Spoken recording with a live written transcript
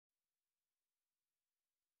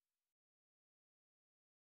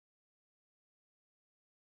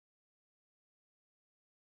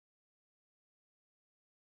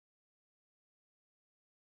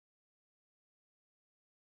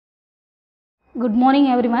Good morning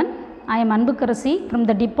everyone. I am A.R.ANBUKKARASI from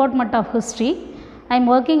the Department of History. I am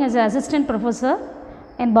working as an assistant professor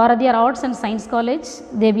in Bharathiyar Arts and Science College,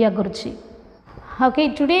 DEVIYAKURICHI.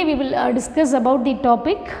 Okay, today we will discuss about the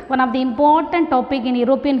topic, one of the important topic in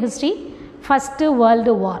European history, First World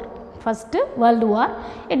War. First World War,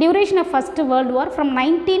 a duration of First World War from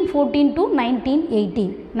 1914 to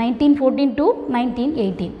 1918. 1914 to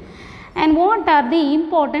 1918. And what are the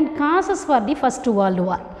important causes for the First World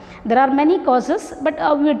War? There are many causes, but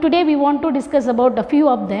today we want to discuss about a few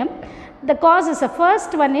of them. The causes, the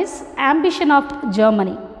first one is ambition of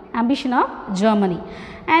Germany. Ambition of Germany.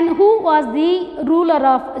 And who was the ruler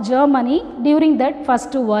of Germany during that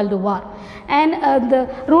First World War? And the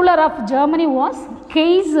ruler of Germany was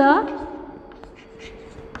Kaiser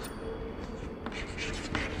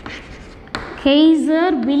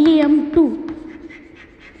William II.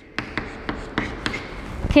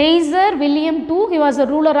 Kaiser William II, he was a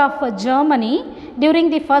ruler of Germany during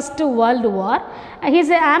the First World War. His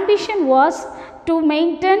ambition was to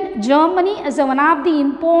maintain Germany as one of the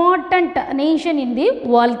important nation in the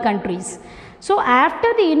world countries. So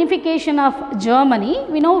after the unification of Germany,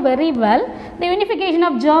 we know very well the unification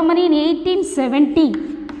of Germany in 1870.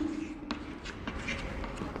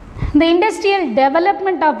 The industrial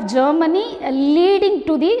development of Germany leading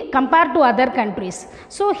to the compared to other countries.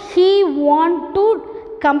 So he want to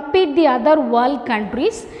compete the other world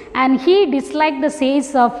countries, and he disliked the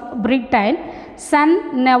says of Britain.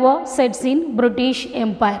 Sun never sets in British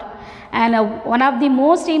Empire. And one of the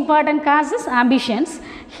most important causes, ambitions,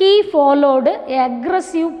 he followed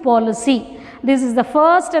aggressive policy. This is the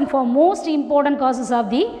first and most important causes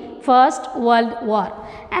of the First World War.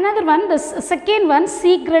 Another one, the second one,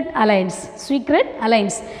 secret alliance. Secret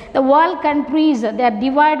alliance. The world countries, they are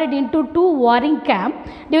divided into two warring camps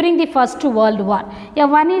during the First World War. Yeah,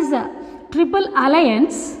 one is Triple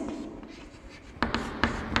Alliance.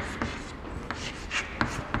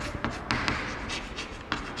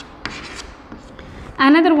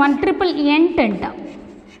 Another one, Triple Entente.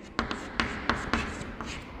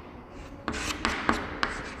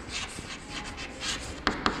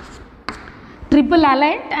 Triple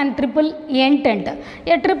Alliance and Triple Entente.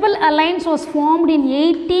 A Triple Alliance was formed in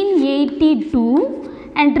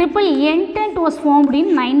 1882 and Triple Entente was formed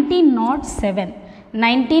in 1907.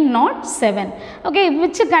 1907. Okay,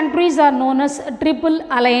 which countries are known as Triple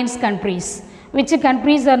Alliance countries? Which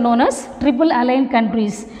countries are known as Triple Alliance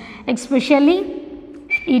countries? Especially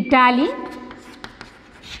Italy,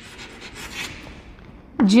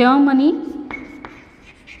 Germany,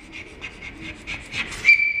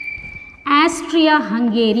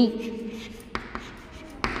 Austria-Hungary.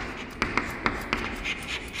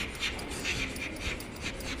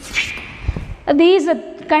 These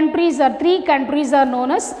countries are three countries are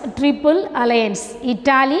known as Triple Alliance: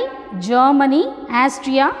 Italy, Germany,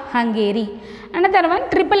 Austria-Hungary. Another one,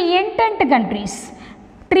 Triple Entente countries.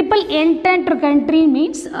 Triple Entente country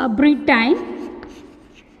means Britain,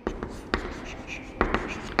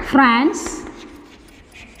 France,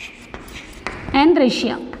 and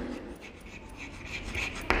Russia.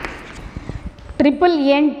 Triple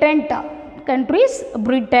Entente countries,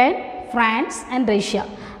 Britain, France, and Russia.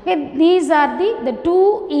 Okay, these are the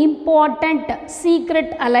two important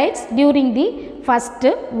secret allies during the First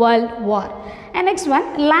World War. And next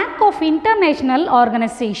one, lack of international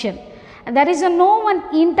organization. There is no one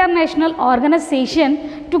international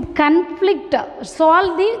organization to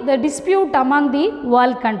solve the dispute among the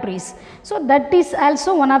world countries. So that is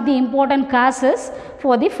also one of the important causes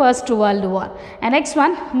for the First World War. And next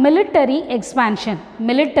one, military expansion.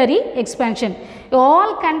 Military expansion.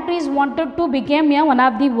 All countries wanted to become one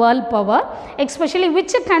of the world power. Especially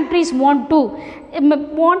which countries want to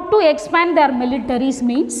expand their militaries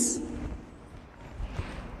means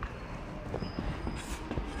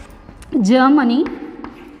Germany,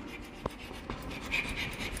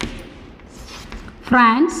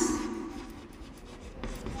 France,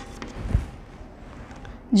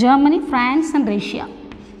 and Russia.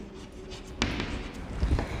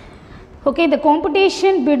 Okay, the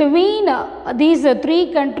competition between these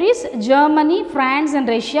three countries, Germany, France, and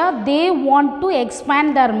Russia, they want to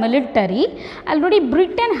expand their military. Already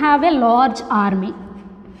Britain have a large army.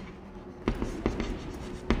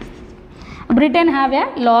 Britain have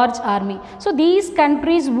a large army. So these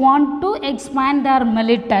countries want to expand their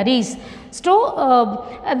militaries. So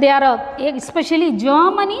they are especially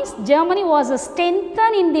Germany was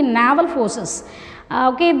strengthened in the naval forces.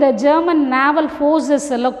 Okay, the German naval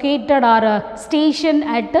forces located or stationed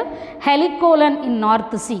at Heligoland in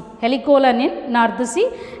North Sea. Heligoland in North Sea,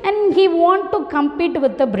 and he want to compete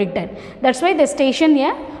with the Britain. That's why they stationed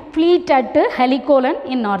a fleet at Heligoland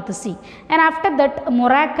in North Sea. And after that,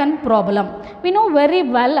 Moroccan problem. We know very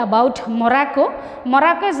well about Morocco.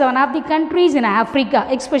 Morocco is one of the countries in Africa,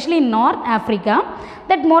 especially in North Africa.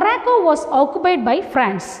 That Morocco was occupied by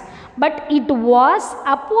France, but it was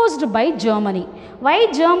opposed by Germany.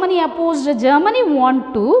 Why Germany opposed? Germany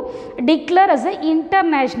want to declare as an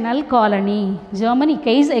international colony. Germany,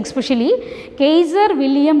 especially Kaiser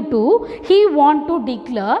William II, he want to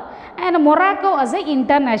declare and Morocco as an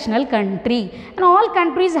international country. And all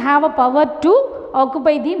countries have a power to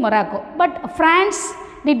occupy the Morocco. But France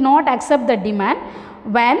did not accept the demand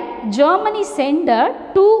when Germany sent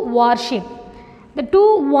 2 warships. The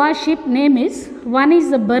 2 warship name is, one is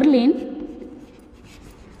the Berlin,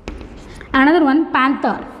 another one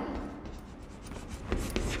Panther.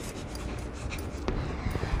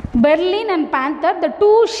 Berlin and Panther, the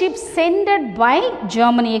 2 ships sent by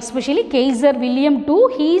Germany, especially Kaiser William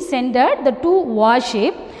II, he sent the 2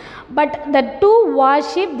 warships. But the 2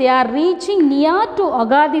 warships, they are reaching near to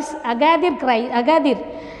Agadir.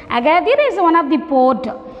 Agadir is one of the port.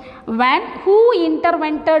 When who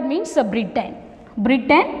intervened means Britain.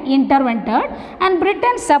 Britain intervened and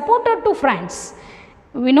Britain supported to France.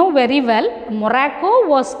 We know very well Morocco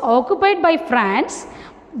was occupied by France,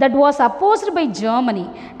 that was opposed by Germany,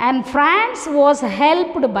 and France was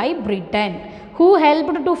helped by Britain. Who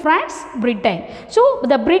helped to France? Britain. So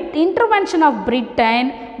the intervention of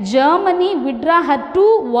Britain, Germany withdraw her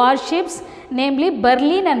 2 warships, namely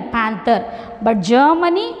Berlin and Panther. But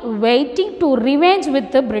Germany waiting to revenge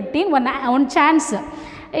with Britain one chance.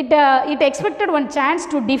 It expected one chance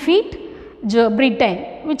to defeat Britain.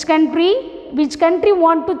 Which country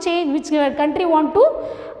want to change? Which country want to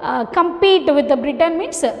compete with Britain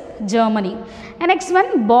means Germany. And next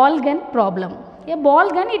one, ball gun problem. A ball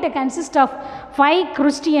gun, it consists of 5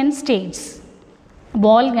 Christian states.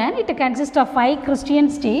 Ball gun, it consists of 5 Christian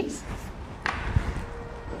states.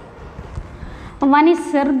 One is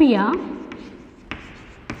Serbia.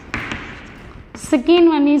 Second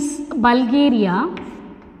one is Bulgaria.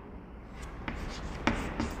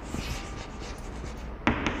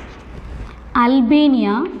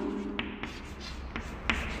 Albania,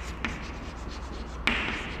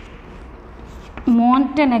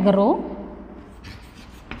 Montenegro,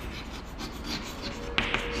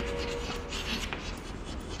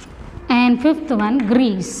 and 5th one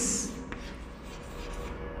Greece.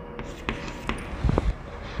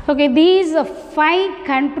 Okay, these 5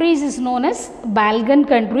 countries is known as Balkan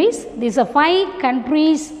countries. These 5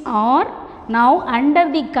 countries are now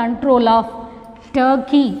under the control of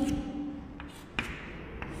Turkey.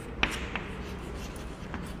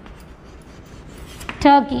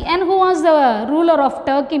 Turkey. And who was the ruler of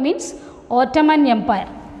Turkey means Ottoman Empire.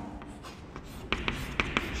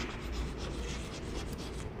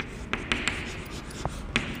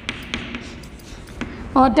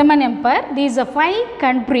 Ottoman Empire. These are 5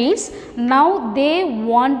 countries. Now they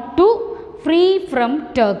want to free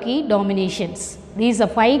from Turkey dominations. These are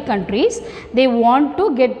 5 countries. They want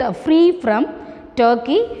to get free from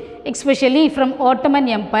Turkey, especially from Ottoman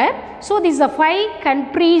Empire. So these are 5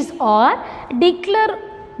 countries are declare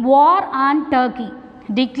war on Turkey.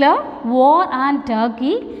 Declare war on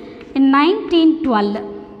Turkey in 1912.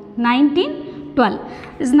 1912.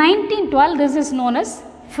 This 1912, this is known as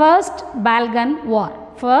First Balkan War.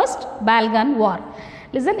 First Balkan War.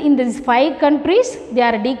 Listen, in these 5 countries, they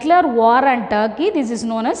are declare war on Turkey. This is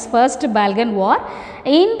known as First Balkan War.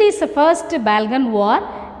 In this First Balkan War,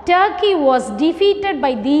 Turkey was defeated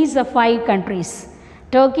by these 5 countries.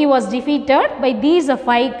 Turkey was defeated by these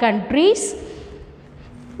 5 countries.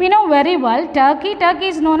 We know very well Turkey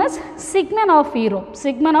is known as Sigmund of Europe.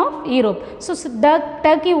 Sigmund of Europe. So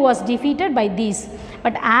Turkey was defeated by these.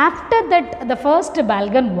 But after that, the First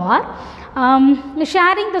Balkan War,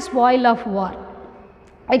 sharing the spoil of war,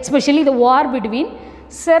 especially the war between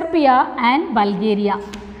Serbia and Bulgaria.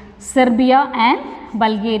 Serbia and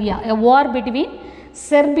Bulgaria. A war between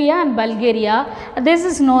Serbia and Bulgaria. This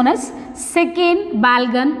is known as Second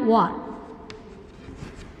Balkan War.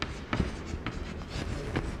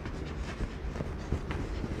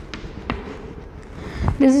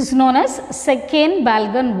 This is known as Second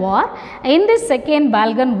Balkan War. In this Second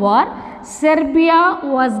Balkan War, Serbia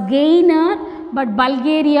was gainer, but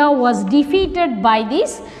Bulgaria was defeated by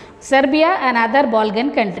this Serbia and other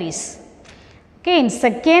Balkan countries. Okay, in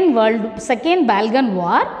Second Balkan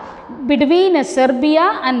War between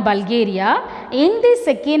Serbia and Bulgaria, in the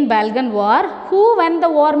Second Balkan War, who won the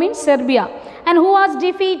war means Serbia, and who was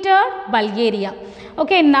defeated? Bulgaria.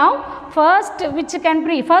 Okay, now first which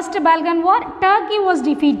country? First Balkan War, Turkey was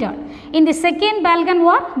defeated. In the Second Balkan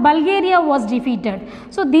War, Bulgaria was defeated.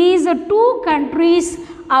 So these 2 countries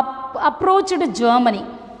approached Germany.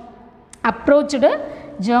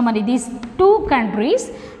 These two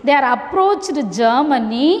countries, they are approached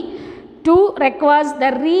Germany to request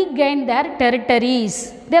the regain their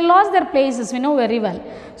territories. They lost their places, we know very well.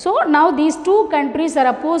 So now these two countries are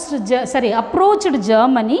approached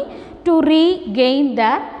Germany to regain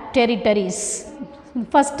their territories.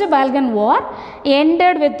 First Balkan War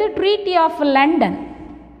ended with the Treaty of London.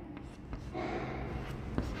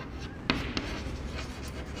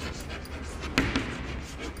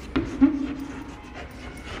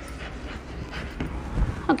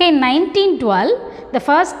 Okay, in 1912, the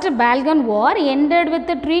first Balkan War ended with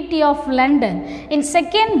the Treaty of London. In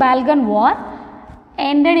second Balkan War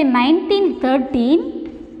ended in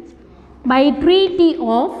 1913 by Treaty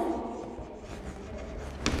of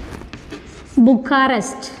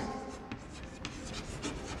Bucharest.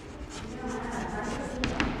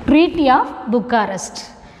 Treaty of Bucharest.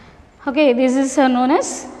 Okay, this is known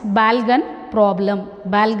as Balkan problem.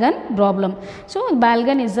 So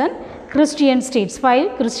Balkan is an Christian states,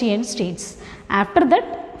 5 Christian states. After that,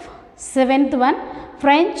 7th one,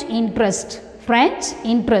 French interest.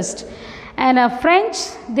 And French,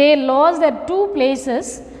 they lost their 2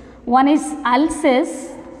 places. One is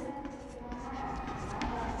Alsace,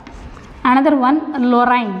 another one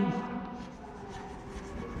Lorraine.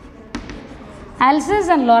 Alsace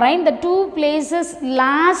and Lorraine, the 2 places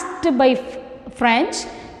lost by French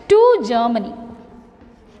to Germany.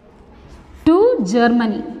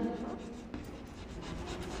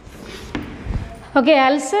 Okay,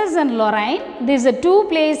 Alsace and Lorraine, these are 2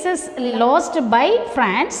 places lost by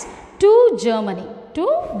France to Germany.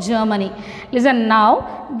 Listen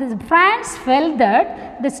now, France felt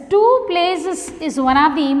that these 2 places is one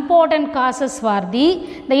of the important causes for the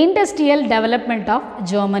industrial development of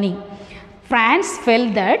Germany. France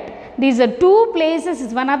felt that these are 2 places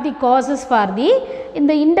is one of the causes for the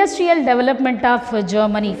industrial development of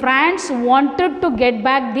Germany. France wanted to get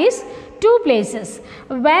back these 2 places.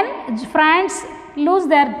 When France lose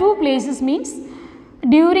their 2 places means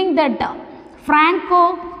during that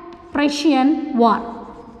Franco-Prussian War.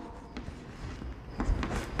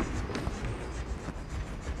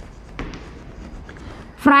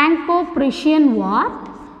 Franco-Prussian War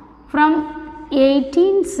from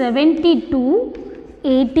 1870 to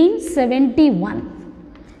 1871.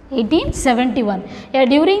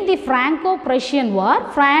 During the Franco-Prussian War,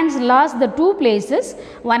 France lost the 2 places.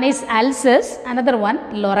 One is Alsace, another one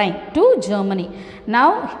Lorraine to Germany.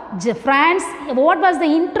 Now, France, what was the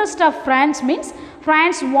interest of France means?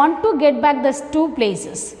 France want to get back those 2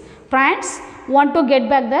 places.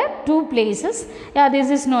 This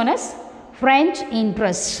is known as French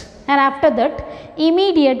interest. And after that,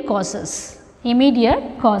 immediate causes.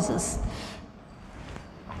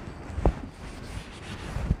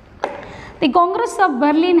 The Congress of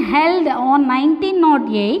Berlin held on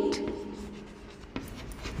 1908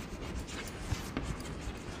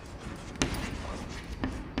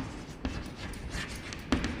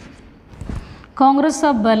 Congress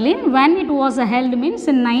of Berlin, when it was held means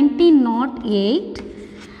in 1908.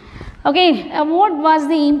 Okay, what was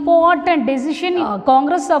the important decision?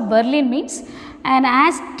 Congress of Berlin means an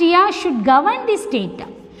Austria should govern the state.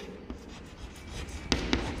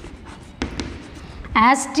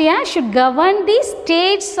 Austria should govern the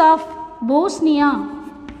states of Bosnia.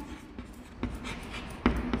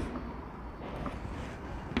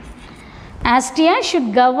 Austria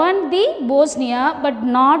should govern the Bosnia, but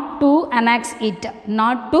not to annex it.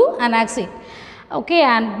 Okay,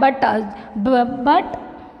 and but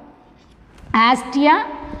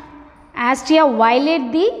Austria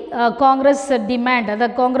violated the Congress demand, the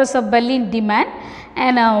Congress of Berlin demand,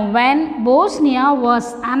 and when Bosnia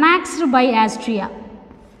was annexed by Austria.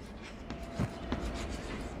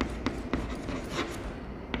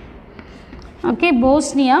 Okay,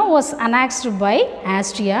 Bosnia was annexed by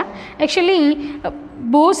Austria. Actually,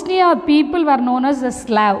 Bosnia people were known as the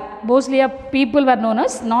Slav. Bosnia people were known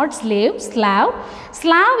as not slave, Slav.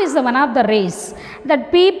 Slav is the one of the race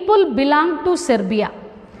that people belong to Serbia.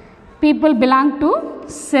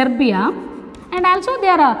 And also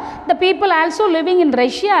there are the people also living in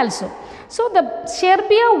Russia also. So the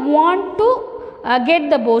Serbia want to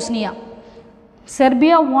get the Bosnia.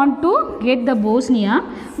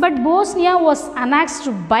 But Bosnia was annexed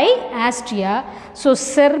by Austria. So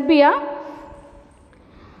Serbia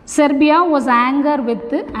was angry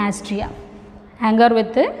with Austria. And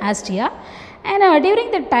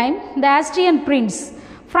during that time, the Austrian prince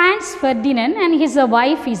Franz Ferdinand and his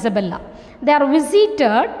wife Isabella, they are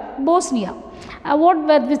visited Bosnia.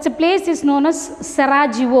 Which place is known as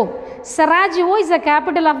Sarajevo. Sarajevo is the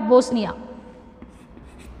capital of Bosnia.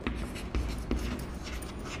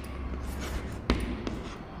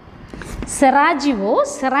 Sarajevo.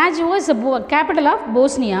 Sarajevo is the capital of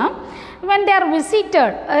Bosnia. When they are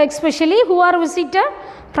visited, especially who are visited?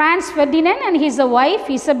 Franz Ferdinand and his wife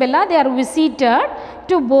Isabella, they are visited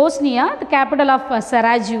to Bosnia, the capital of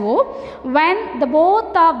Sarajevo, when the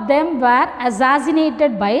both of them were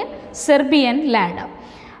assassinated by a Serbian lad.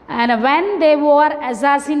 And when they were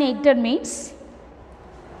assassinated means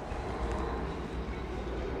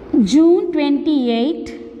June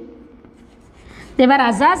 28, they were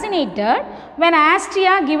assassinated when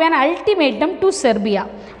Austria given ultimatum to Serbia.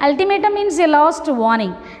 Ultimatum means a last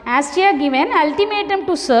warning. Austria given ultimatum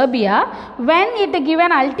to Serbia. When it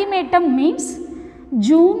given ultimatum means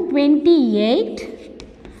June 28,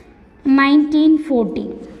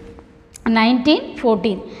 1914.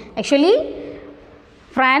 1914. Actually,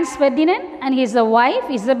 Franz Ferdinand and his wife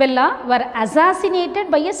Isabella were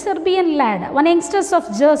assassinated by a Serbian lad, one youngsters of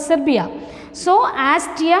Serbia. So,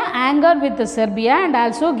 Austria angered with Serbia and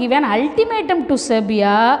also given ultimatum to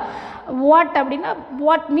Serbia.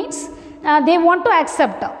 What means they want to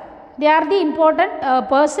accept. They are the important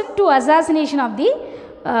person to assassination of the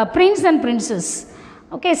prince and princess.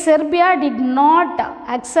 Okay, Serbia did not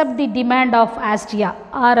accept the demand of Austria,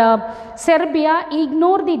 or Serbia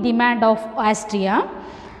ignored the demand of Austria.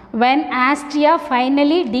 When Austria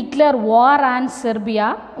finally declared war on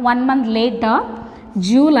Serbia 1 month later,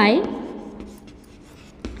 July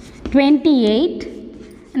 28,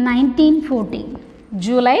 1914.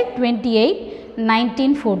 July 28,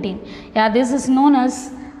 1914. Yeah, this is known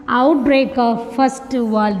as outbreak of First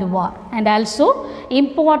World War, and also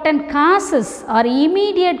important causes or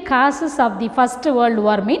immediate causes of the First World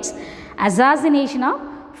War means assassination of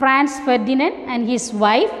Franz Ferdinand and his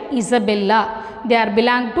wife Isabella. They are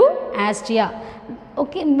belong to Austria.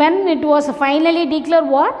 Okay, when it was finally declared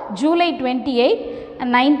war, July 28,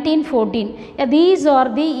 1914. Yeah, these are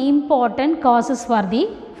the important causes for the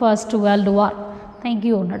First World War. Thank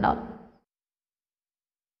you, Nadal.